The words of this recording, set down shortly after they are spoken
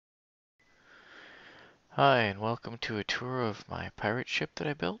Hi, and welcome to a tour of my pirate ship that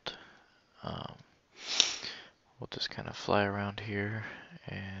I built. Um, we'll just kind of fly around here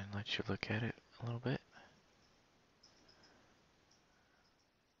and let you look at it a little bit.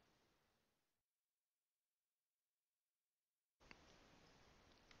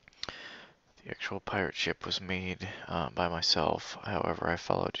 The actual pirate ship was made by myself. However, I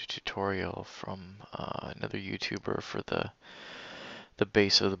followed a tutorial from another YouTuber for the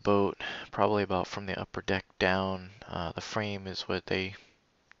base of the boat, probably about from the upper deck down. The frame is what they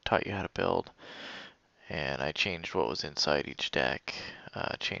taught you how to build, and I changed what was inside each deck,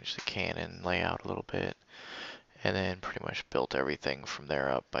 changed the cannon layout a little bit, and then pretty much built everything from there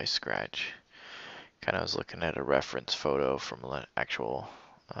up by scratch. Kind of was looking at a reference photo from an actual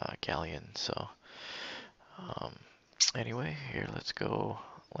galleon. So um, anyway, here, let's go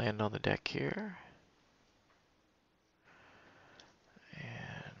land on the deck here.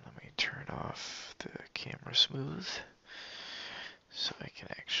 And let me turn off the camera smooth so I can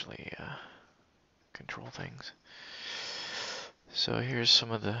actually control things. So here's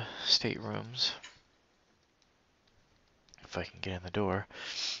some of the staterooms, if I can get in the door.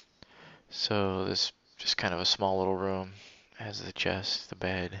 So this just kind of a small little room. Has the chest, the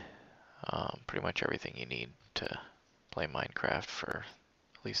bed, pretty much everything you need to play Minecraft for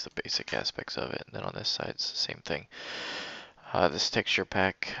at least the basic aspects of it. And then on this side, it's the same thing. This texture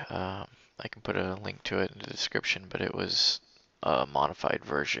pack, I can put a link to it in the description, but it was a modified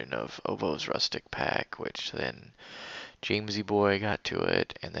version of Ovo's Rustic Pack, which then Jamesy Boy got to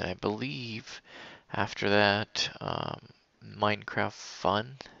it, and then I believe after that, Minecraft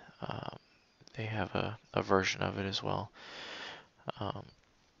Fun, um, they have a version of it as well. Um,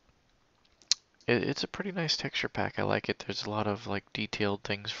 it's a pretty nice texture pack. I like it. There's a lot of like detailed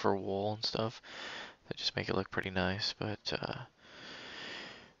things for wool and stuff that just make it look pretty nice. But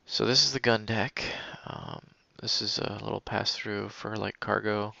so this is the gun deck. Um, this is a little pass through for like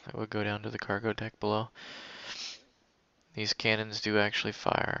cargo. It would go down to the cargo deck below. These cannons do actually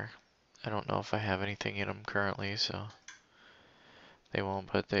fire. I don't know if I have anything in them currently, so they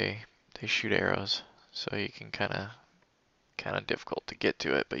won't. But they shoot arrows, so you can kind of difficult to get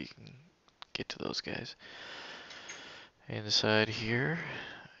to it, but you can get to those guys. Inside here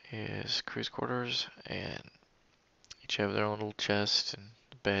is crew's quarters, and each have their own little chest and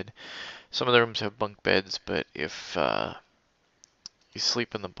bed. Some of the rooms have bunk beds, but if you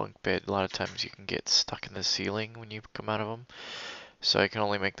sleep in the bunk bed, a lot of times you can get stuck in the ceiling when you come out of them. So I can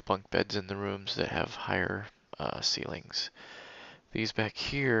only make the bunk beds in the rooms that have higher ceilings. These back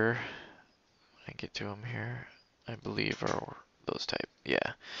here, I get to them here, I believe are those type.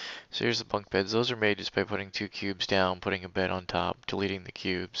 Yeah. So here's the bunk beds. Those are made just by putting two cubes down, putting a bed on top, deleting the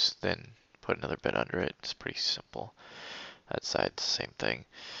cubes, then put another bed under it. It's pretty simple. That side's the same thing.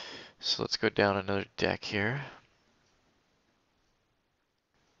 So let's go down another deck here.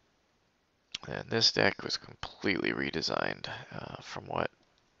 And this deck was completely redesigned from what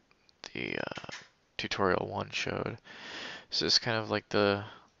the tutorial one showed. So it's kind of like the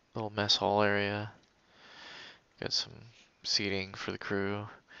little mess hall area. Got some seating for the crew.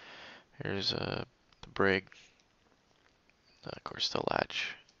 Here's the brig. Of course, the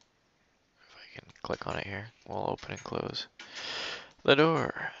latch. If I can click on it here, we'll open and close the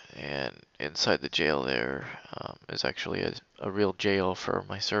door. And inside the jail there is actually a real jail for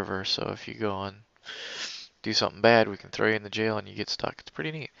my server. So if you go on, do something bad, we can throw you in the jail and you get stuck. It's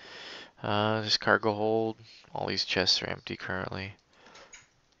pretty neat. This cargo hold. All these chests are empty currently.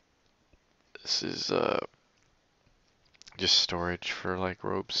 This is just storage for like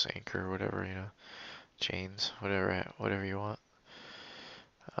ropes, anchor, whatever, chains, whatever you want.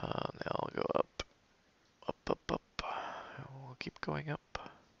 Now I'll go up, up, up, up. We'll keep going up.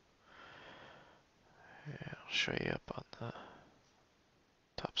 And I'll show you up on the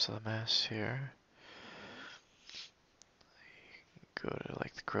tops of the mast here. Go to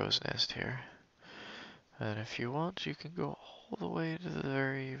like the crow's nest here. And if you want, you can go all the way to the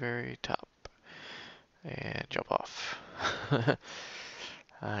very, very top and jump off.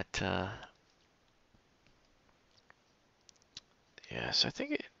 But yes, I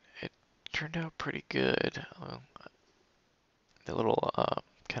think it turned out pretty good. The little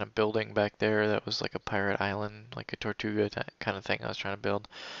kind of building back there that was like a pirate island, like a Tortuga kind of thing I was trying to build,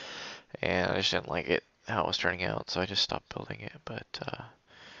 and I just didn't like it how it was turning out, so I just stopped building it. But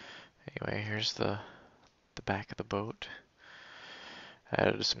anyway, here's the back of the boat. I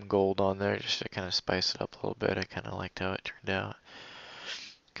added some gold on there just to kind of spice it up a little bit. I kind of liked how it turned out.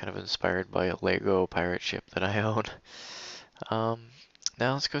 Kind of inspired by a Lego pirate ship that I own. Um,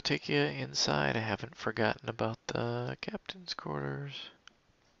 Now let's go take you inside. I haven't forgotten about the captain's quarters.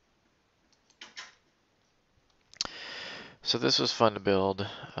 So this was fun to build.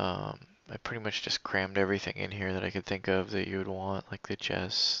 I pretty much just crammed everything in here that I could think of that you would want, like the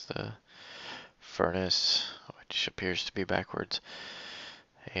chest, the furnace, which appears to be backwards,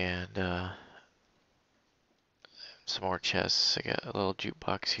 and some more chests. I got a little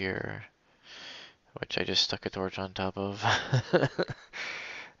jukebox here, which I just stuck a torch on top of.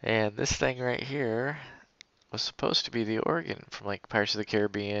 And this thing right here was supposed to be the organ from like Pirates of the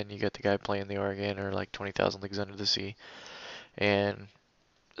Caribbean. You got the guy playing the organ, or like 20,000 Leagues Under the Sea. And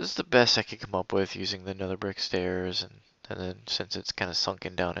this is the best I could come up with using the nether brick stairs, and then since it's kind of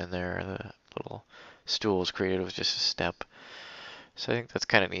sunken down in there, the little stool was created with just a step. So I think that's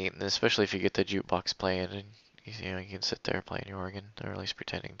kind of neat, and especially if you get the jukebox playing, and you can sit there playing your organ, or at least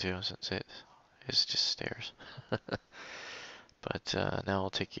pretending to, since it is just stairs. But now I'll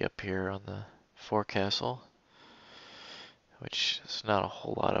take you up here on the forecastle, which is not a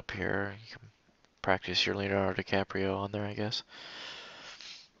whole lot up here. You can practice your Leonardo DiCaprio on there, I guess.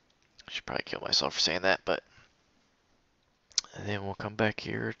 I should probably kill myself for saying that, but and then we'll come back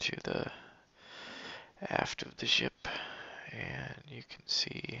here to the aft of the ship, and you can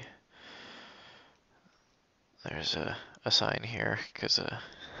see there's a sign here, because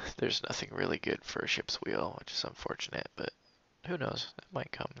there's nothing really good for a ship's wheel, which is unfortunate, but who knows, it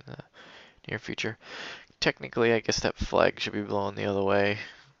might come in the near future. Technically, I guess that flag should be blown the other way.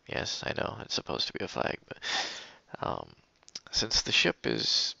 Yes, I know, it's supposed to be a flag, but um, since the ship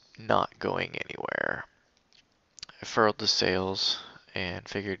is not going anywhere, I furled the sails and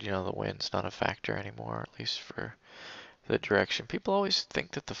figured, the wind's not a factor anymore, at least for the direction. People always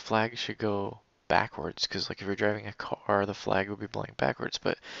think that the flag should go backwards, because like if you're driving a car, the flag would be blowing backwards,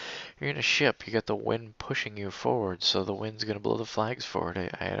 but you're in a ship, you got the wind pushing you forward, so the wind's going to blow the flags forward.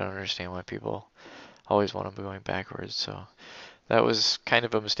 I don't understand why people always want them going backwards, so that was kind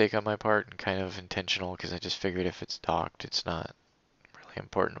of a mistake on my part and kind of intentional, because I just figured if it's docked, it's not really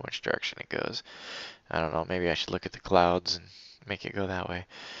important which direction it goes. I don't know, maybe I should look at the clouds and make it go that way.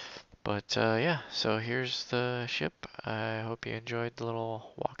 But yeah, so here's the ship. I hope you enjoyed the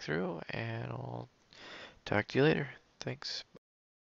little walkthrough, and I'll talk to you later. Thanks.